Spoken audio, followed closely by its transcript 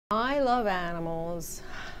I love animals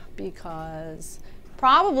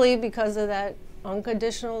probably because of that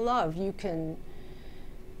unconditional love. You can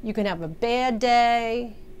have a bad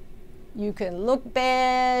day, you can look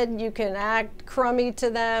bad, you can act crummy to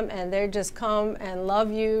them, and they just come and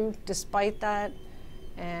love you despite that,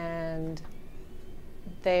 and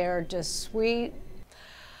they're just sweet.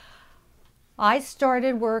 I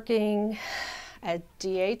started working at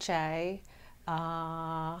DHA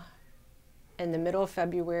in the middle of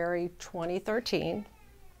February 2013,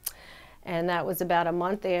 and that was about a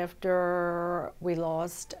month after we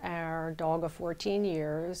lost our dog of 14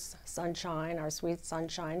 years, Sunshine, our sweet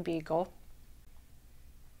Sunshine Beagle.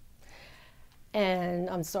 And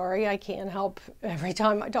I'm sorry, I can't help, every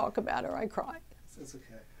time I talk about her, I cry. It's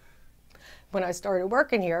okay. When I started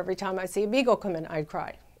working here, every time I see a beagle come in, I'd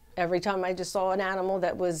cry. Every time I just saw an animal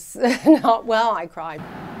that was not well, I cried.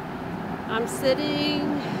 I'm sitting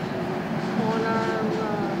on our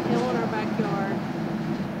hill in our backyard,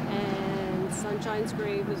 and Sunshine's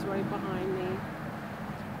grave is right behind me.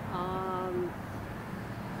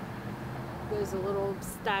 There's a little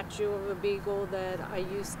statue of a beagle that I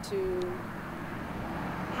used to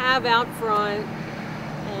have out front,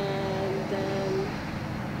 and then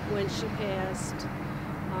when she passed,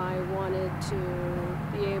 I wanted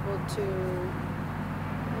to be able to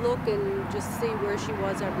look and just see where she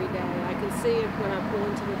was every day. I can see it when I pull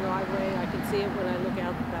into the driveway. I can see it when I look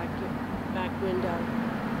out the back window.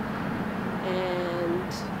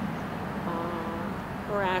 And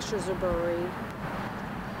her ashes are buried.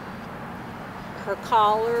 Her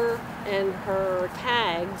collar and her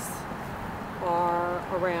tags are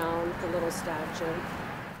around the little statue.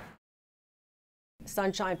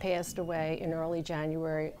 Sunshine passed away in early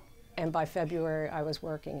January, and by February I was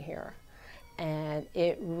working here. And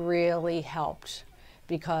it really helped,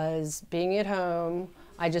 because being at home,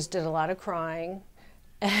 I just did a lot of crying.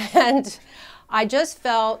 And I just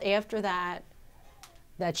felt after that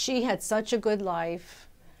she had such a good life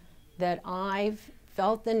that I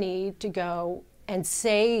felt the need to go and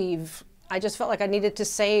save. I just felt like I needed to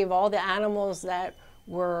save all the animals that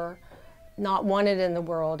were not wanted in the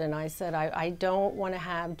world. And I said, I don't want to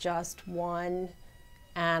have just one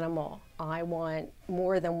animal. I want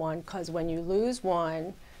more than one, because when you lose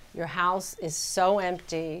one, your house is so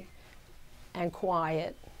empty and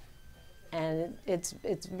quiet, and it's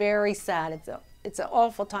very sad. It's an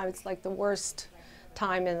awful time. It's like the worst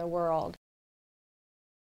time in the world.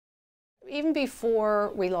 Even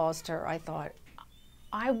before we lost her, I thought,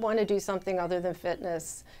 I want to do something other than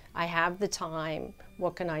fitness. I have the time.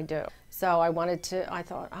 What can I do? So I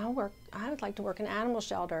thought, I would like to work in an animal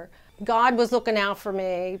shelter. God was looking out for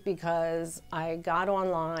me, because I got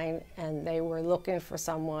online and they were looking for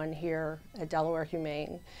someone here at Delaware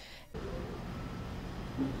Humane.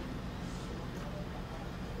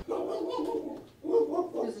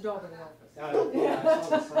 There's a dog in the office. Yeah, I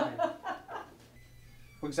saw the sign.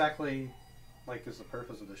 What exactly, is the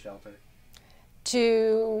purpose of the shelter?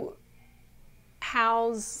 To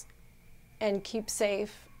house and keep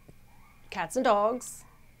safe cats and dogs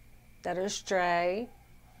that are stray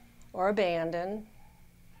or abandoned,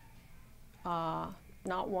 not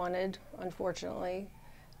wanted, unfortunately.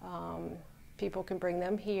 People can bring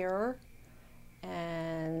them here,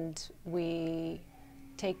 and we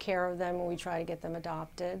take care of them, and we try to get them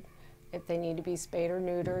adopted. If they need to be spayed or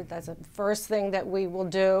neutered, that's the first thing that we will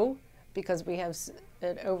do, because we have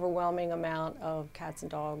an overwhelming amount of cats and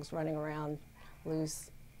dogs running around loose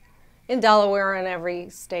in Delaware and every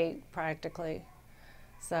state practically.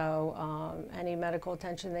 So any medical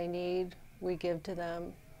attention they need, we give to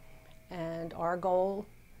them. And our goal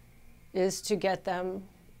is to get them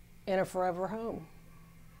in a forever home.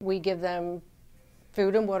 We give them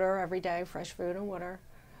food and water every day, fresh food and water.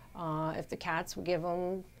 If the cats, we give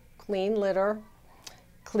them clean litter,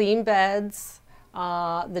 clean beds.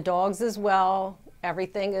 The dogs as well.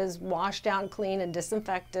 Everything is washed out and clean and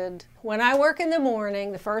disinfected. When I work in the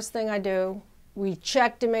morning, the first thing I do, we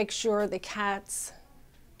check to make sure the cats,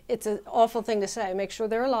 it's an awful thing to say, make sure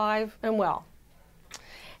they're alive and well.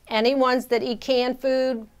 Any ones that eat canned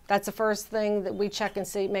food, that's the first thing that we check and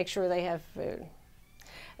see, make sure they have food.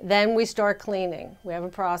 Then we start cleaning. We have a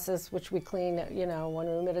process which we clean, one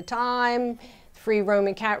room at a time. Free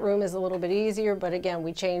roaming cat room is a little bit easier, but again,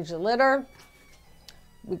 we change the litter.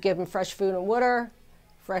 We give them fresh food and water,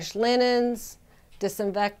 fresh linens,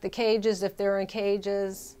 disinfect the cages if they're in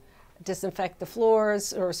cages, disinfect the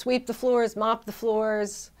floors, or sweep the floors, mop the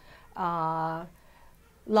floors. Love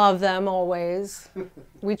them always.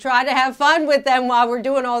 We try to have fun with them while we're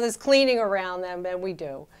doing all this cleaning around them, and we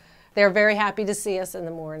do. They're very happy to see us in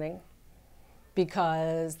the morning,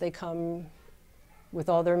 because they come with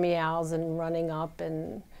all their meows and running up,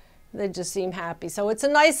 and they just seem happy. So it's a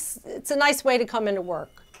nice way to come into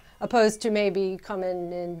work, opposed to maybe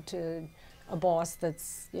coming into a boss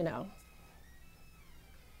that's, you know,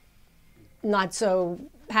 not so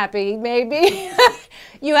happy, maybe.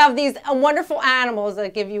 You have these wonderful animals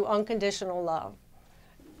that give you unconditional love.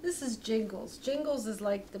 This is Jingles. Jingles is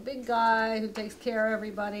like the big guy who takes care of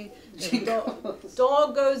everybody.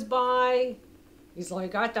 Dog goes by. He's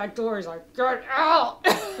like, at that door, he's like, get out!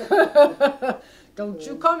 Don't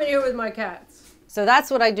you come in here with my cats. So that's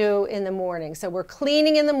what I do in the morning. So we're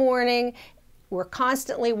cleaning in the morning. We're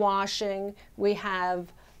constantly washing. We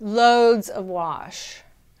have loads of wash.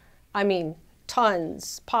 I mean,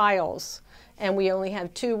 tons, piles. And we only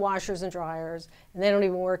have 2 washers and dryers, and they don't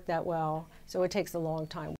even work that well. So it takes a long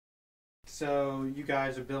time. So you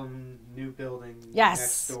guys are building a new building Yes,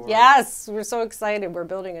 next door. yes, we're so excited. We're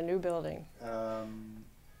building a new building.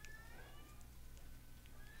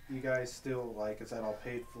 You guys still, like, is that all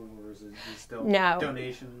paid for, or is it still No.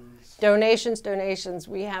 donations? Donations.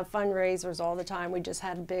 We have fundraisers all the time. We just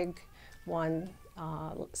had a big one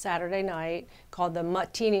Saturday night called the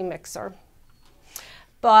Muttini Mixer.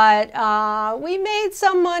 But we made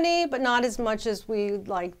some money, but not as much as we'd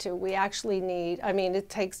like to. We actually need, I mean, it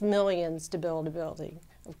takes millions to build a building,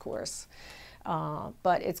 of course.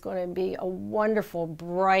 But it's going to be a wonderful,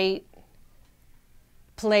 bright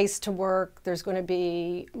place to work. There's going to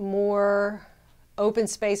be more open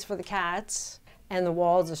space for the cats, and the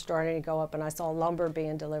walls are starting to go up, and I saw lumber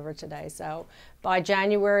being delivered today. So by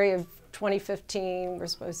January of 2015, we're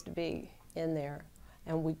supposed to be in there,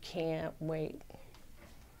 and we can't wait,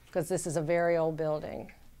 because this is a very old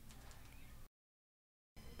building.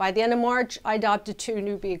 By the end of March, I adopted 2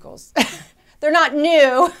 new beagles. They're not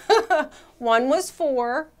new. One was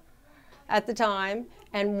 4 at the time,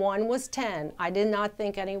 and one was 10. I did not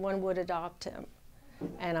think anyone would adopt him.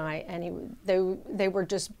 And they were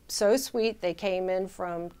just so sweet. They came in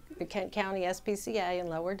from the Kent County SPCA in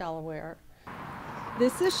Lower Delaware.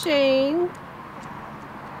 This is Shane.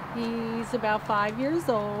 He's about 5 years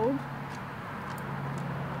old.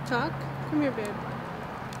 Tuck, come here, babe.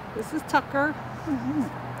 This is Tucker.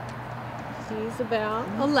 He's about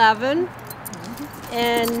 11.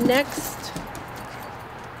 And next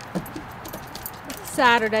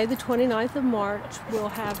Saturday, the 29th of March, we'll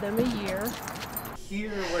have them a year.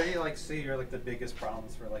 Here, what do you like see are like the biggest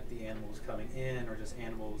problems for like the animals coming in, or just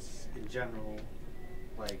animals in general?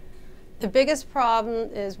 Like, the biggest problem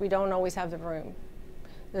is we don't always have the room.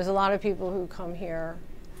 There's a lot of people who come here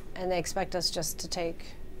and they expect us just to take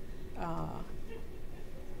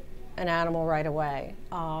an animal right away.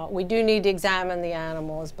 We do need to examine the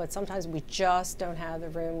animals, but sometimes we just don't have the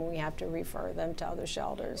room and we have to refer them to other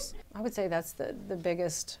shelters. I would say that's the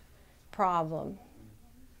biggest problem.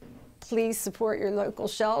 Please support your local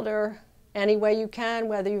shelter any way you can,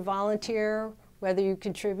 whether you volunteer, whether you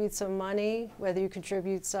contribute some money, whether you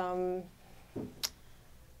contribute some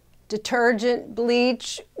detergent,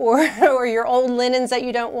 bleach, or your old linens that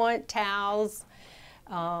you don't want, towels,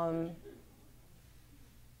 or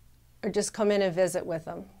just come in and visit with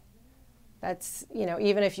them. That's, you know,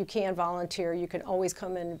 even if you can't volunteer, you can always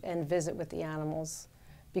come in and visit with the animals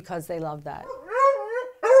because they love that.